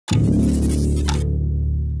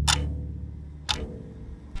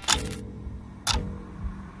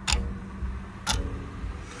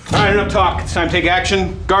All right, enough talk. It's time to take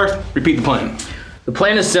action. Garth, repeat the plan. The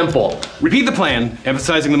plan is simple. Repeat the plan,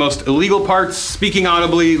 emphasizing the most illegal parts, speaking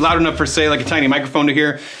audibly, loud enough for, say, like a tiny microphone to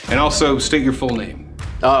hear, and also state your full name.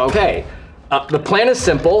 Okay. The plan is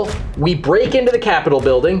simple. We break into the Capitol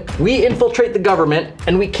building, we infiltrate the government,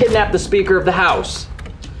 and we kidnap the Speaker of the House.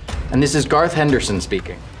 And this is Garth Henderson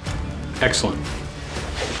speaking. Excellent.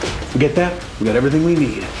 We get that? We got everything we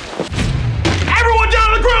need. Everyone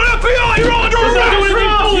down on the ground, FBI! You're all under arrest!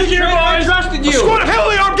 I trusted you! A squad of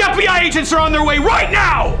heavily armed FBI agents are on their way right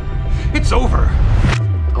now! It's over.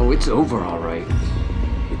 Oh, it's over, all right.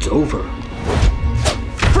 It's over.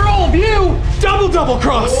 For all of you! Double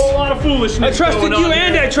cross! A whole lot of foolishness. I trusted you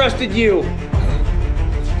and I trusted you.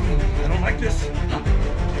 I don't like this.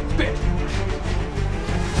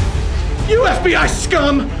 You FBI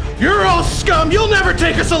scum! You're all scum! You'll never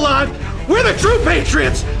take us alive! We're the true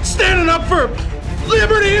patriots! Standing up for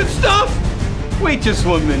liberty and stuff! Wait just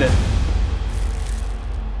 1 minute.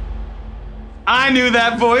 I knew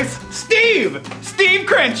that voice. Steve! Steve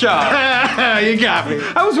Crenshaw! You got me.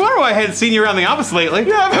 I was wondering why I hadn't seen you around the office lately.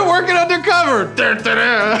 Yeah, I've been working undercover.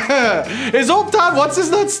 Is old Todd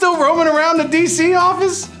What's-His-Nuts still roaming around the DC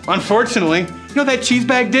office? Unfortunately. You know what that cheese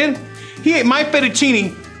bag did? He ate my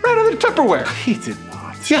fettuccine right out of the Tupperware. He did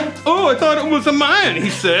not. Yeah. Oh, I thought it was a mine, he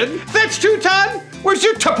said. That's true, Todd. Where's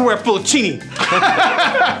your Tupperware full of chini?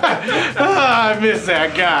 I miss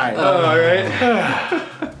that guy. All right.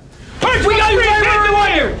 We got you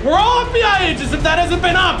everyone here. We're all FBI agents if that hasn't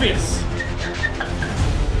been obvious.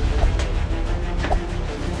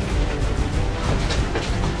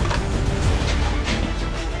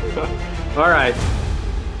 All right.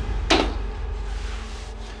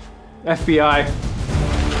 FBI.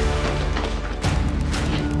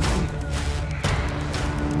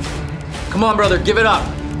 Come on, brother, give it up.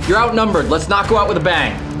 You're outnumbered. Let's not go out with a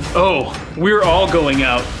bang. Oh, we're all going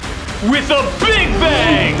out with a big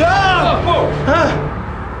bang!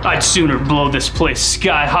 I'd sooner blow this place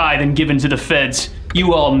sky high than give in to the feds.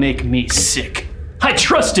 You all make me sick. I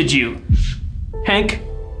trusted you. Hank,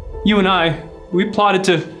 you and we plotted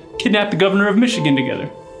to kidnap the governor of Michigan together.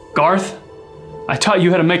 Garth, I taught you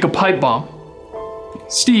how to make a pipe bomb.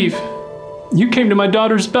 Steve, you came to my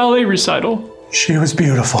daughter's ballet recital. She was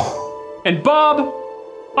beautiful. And Bob,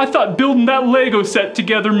 I thought building that Lego set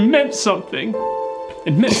together meant something.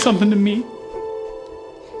 It meant something to me.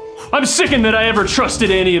 I'm sickened that I ever trusted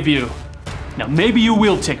any of you. Now maybe you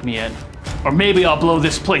will take me in, or maybe I'll blow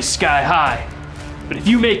this place sky high. But if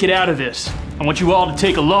you make it out of this, I want you all to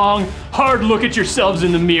take a long, hard look at yourselves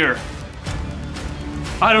in the mirror.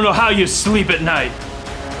 I don't know how you sleep at night.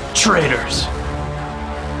 Traitors.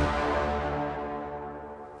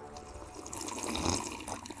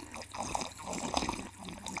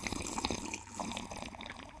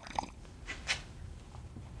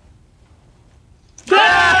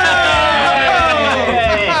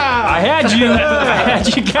 I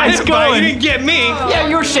had you guys going. You didn't get me. Yeah,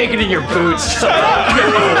 you were shaking in your boots.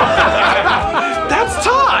 That's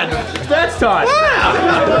Todd. That's Todd.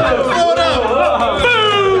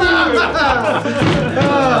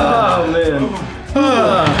 Oh, man.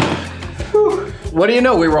 What do you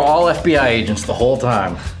know? We were all FBI agents the whole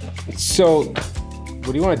time. So,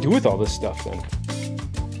 what do you want to do with all this stuff then?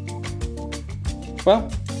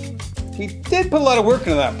 Well, we did put a lot of work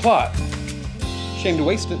into that plot. Shame to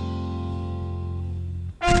waste it.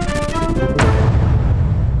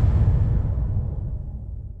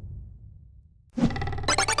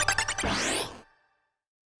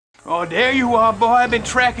 Oh, there you are, boy. I've been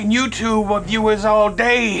tracking YouTube viewers all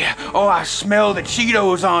day. Oh, I smell the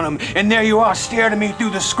Cheetos on them. And there you are staring at me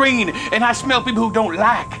through the screen. And I smell people who don't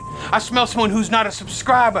like. I smell someone who's not a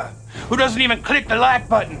subscriber, who doesn't even click the like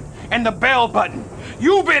button and the bell button.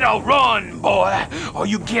 You better run, boy, or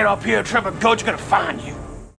you get up here, Trevor Goat's gonna find you.